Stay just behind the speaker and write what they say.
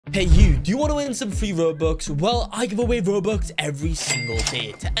Hey you, do you want to win some free Robux? Well, I give away Robux every single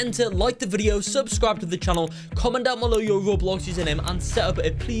day. To enter, like the video, subscribe to the channel, comment down below your Roblox username, and set up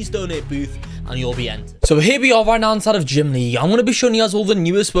a please donate booth, and you'll be entered. So here we are right now inside of Gym League. I'm going to be showing you guys all the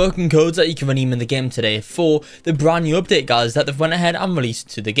newest working codes that you can redeem in the game today for the brand new update, guys, that they've went ahead and released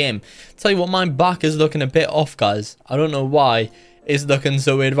to the game. Tell you what, my back is looking a bit off, guys. I don't know why it's looking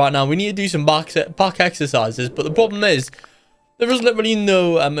so weird right now. We need to do some back exercises, but the problem is, there is literally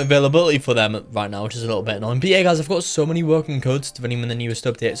no availability for them right now, which is a little bit annoying. But yeah, guys, I've got so many working codes to redeem in the newest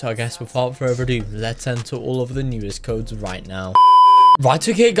update. So I guess without further ado, let's enter all of the newest codes right now. Right,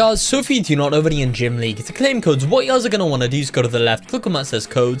 okay guys, so if you do not already in Gym League, to claim codes, what you guys are going to want to do is go to the left, click on that says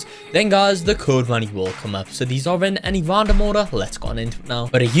codes, then guys, the code menu will come up. So these are in any random order. Let's get on into it now.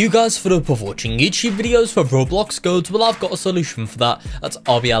 But are you guys fed up of watching YouTube videos for Roblox codes? Well, I've got a solution for that. That's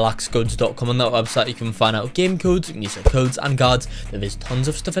rblxcodes.com. On that website, you can find out game codes, music codes, and guards. There is tons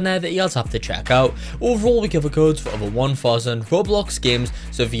of stuff in there that you guys have to check out. Overall, we cover codes for over 1,000 Roblox games,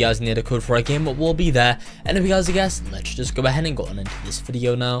 so if you guys need a code for a game, it will be there. And if you guys are guessing, let's just go ahead and go on into this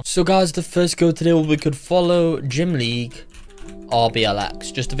video now. So guys, the first code today we could follow Gym League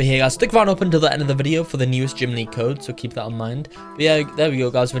RBLX. Just over here, guys, stick around up until the end of the video for the newest Gym League code, so keep that in mind. But yeah, there we go,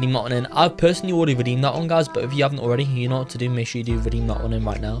 guys, redeem that one in. I've personally already redeemed that one, guys, but if you haven't already, you know what to do. Make sure you do redeem that one in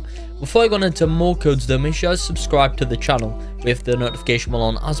right now. Before I go on into more codes though, make sure you guys subscribe to the channel with the notification bell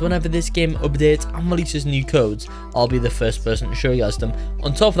on, as whenever this game updates and releases new codes, I'll be the first person to show you guys them.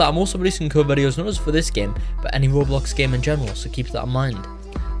 On top of that, I'm also releasing code videos not just for this game, but any Roblox game in general, so keep that in mind.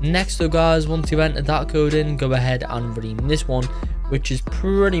 Next though, guys, once you enter that code in, go ahead and redeem this one, which is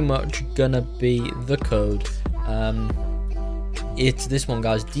pretty much gonna be the code. It's this one,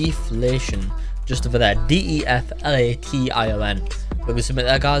 guys, deflation, just over there, DEFLATION. We're gonna submit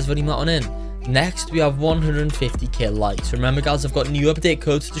that, guys, redeem that one in. Next we have 150k likes. Remember, guys, I've got new update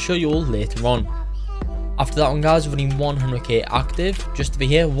codes to show you all later on. After that one, guys, redeem 100k active, just over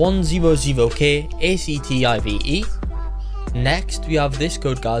here, 100k ACTIVE. Next, we have this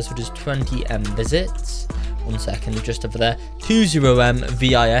code, guys, which is 20M visits. 1 second, just over there. 20M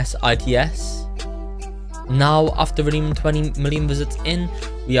VISITS. Now, after redeeming 20 million visits in,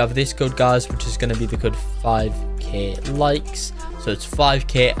 we have this code, guys, which is going to be the code 5k likes. So it's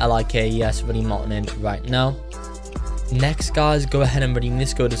 5k LIKES, redeem that one in right now. Next, guys, go ahead and redeem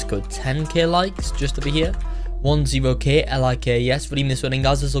this code. It's code 10k likes, just over here. 10k LIKES, redeem this one in,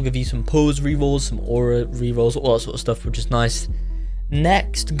 guys. This will give you some pose rerolls, some aura rerolls, all that sort of stuff, which is nice.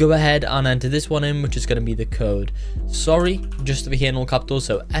 Next, go ahead and enter this one in, which is going to be the code sorry, just over here in all capitals,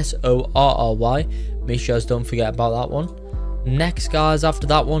 so SORRY. Make sure you guys don't forget about that one. Next, guys, after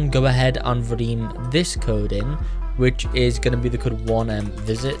that one, go ahead and redeem this code in, which is going to be the code 1M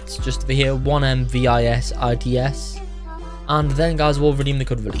visits, just over here, 1M VISITS. And then, guys, we'll redeem the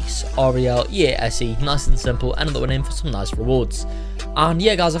code release, RELEASE, nice and simple, and another one in for some nice rewards. And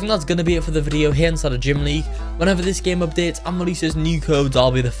yeah, guys, I think that's going to be it for the video here inside of Gym League. Whenever this game updates and releases new codes,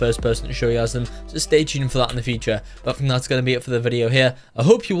 I'll be the first person to show you guys them, so stay tuned for that in the future. But I think that's going to be it for the video here. I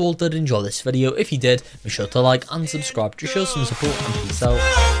hope you all did enjoy this video. If you did, be sure to like and subscribe to show some support, and peace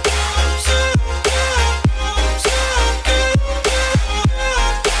out.